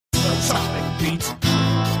beats.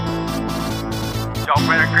 Y'all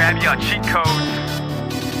better grab your cheat codes.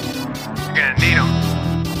 You're gonna need them.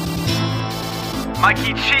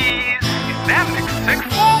 Mikey Cheese, is that sick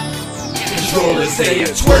fool? Controllers say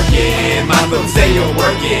you're twerking, my thumbs say you're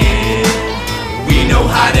working. We know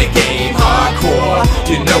how to game hardcore.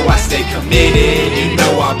 You know I stay committed, you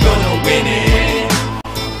know I'm gonna win it.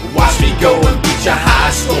 Watch me go and beat your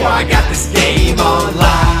high score. I got this game on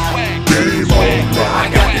lock. Game on lock.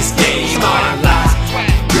 I got this game on lock.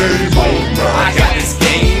 Game on lock. I got this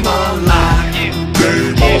game on lock.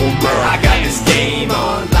 Game on lock. I got this game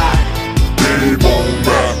on lock. Game on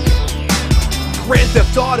lock. Grand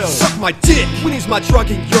Theft Auto, suck my dick. Winnie's my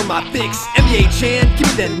drug and you're my fix. NBA Chan, give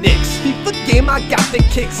me the Knicks. FIFA game, I got the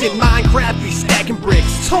kicks. In Minecraft, we stacking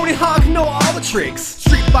bricks. Tony Hawk know all the tricks.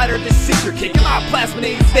 Street Fighter, this scissor kick. And my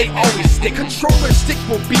plasminades, they always stick. Controller stick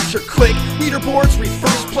will beat your click. Leaderboards, we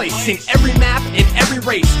first place in every map, in every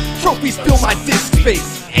race. Trophies fill my disk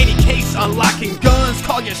space. Any case, unlocking guns,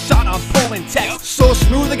 call your shot on pulling text. So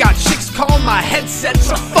smooth, I got chicks calling my headset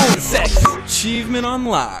to phone sex. Achievement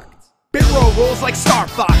unlocked. Bit-roll rolls like Star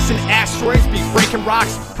Fox, and asteroids be breaking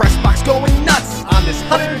rocks. Press box going nuts on this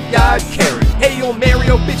 100-yard carry. Hey yo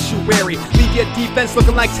Mario, obituary. Leave your defense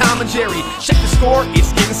looking like Tom and Jerry. Check the score,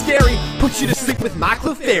 it's getting scary. Put you to sleep with my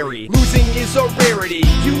Clefairy. Losing is a rarity,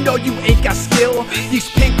 you know you ain't got skill.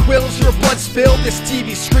 These pink quills, your blood spill. This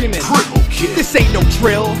TV screaming, this ain't no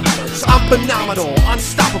drill. I'm phenomenal,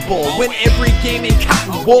 unstoppable. Win every game in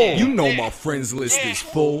cotton wool. You know my friends list is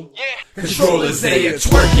full. Controllers say you're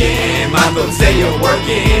twerking, my thumbs say you're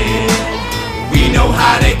working. We know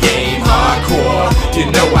how to game hardcore.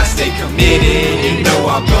 You know I stay committed, you know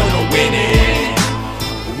I'm gonna win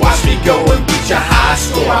it. Watch me go and beat your high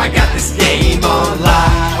score. I got this game on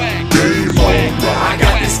lock. Game on lock. I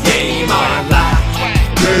got this game on lock.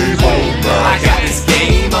 Game on lock. I got this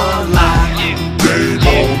game on lock. Game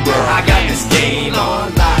on lock. I got this game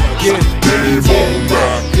on lock. Yeah. Game on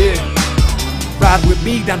lock. Yeah. Ride with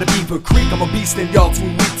me down to Beaver Creek, I'm a beast and y'all too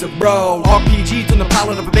weak to bro. RPG from the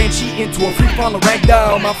pilot of a banshee into a free-falling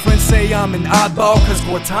ragdoll. My friends say I'm an oddball, cause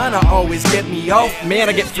Cortana always get me off. Man,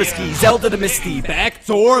 I get frisky, Zelda to Misty,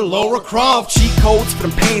 backdoor Lara Croft. Cheat codes for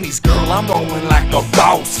them panties, girl, I'm rolling like a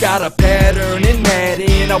boss. Got a pattern in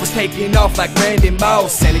Madden, I was taking off like Randy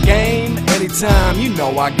Moss. And a game, anytime, you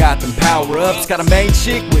know I got them power-ups. Got a main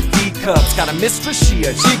chick with D-cups, got a mistress, she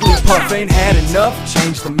a Jigglypuff. Ain't had enough,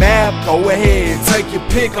 change the map, go ahead. Take your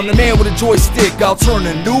pick, I'm the man with a joystick. I'll turn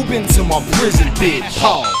a noob into my prison bitch.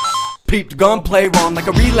 Pause. Peep the gunplay, run like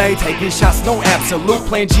a relay. Taking shots, no absolute.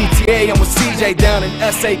 Playing GTA, I'm with CJ down in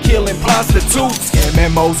SA, killing prostitutes.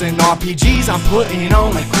 MMOs and RPGs, I'm putting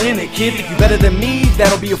on like Clinic. Kid, if you better than me,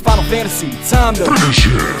 that'll be your Final Fantasy. Time to finish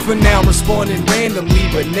it. For now, I'm responding randomly,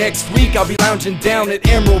 but next week I'll be lounging down at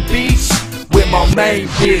Emerald Beach with my main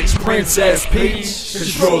bitch, Princess Peach.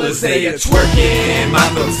 Controllers say you're twerking, my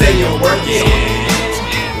thumbs say you're working.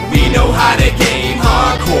 We know how to game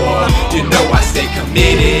hardcore. You know I stay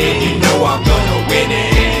committed, you know I'm gonna win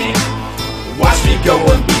it. Watch me go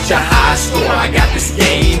and beat your high score. I got this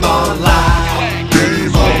game on lock.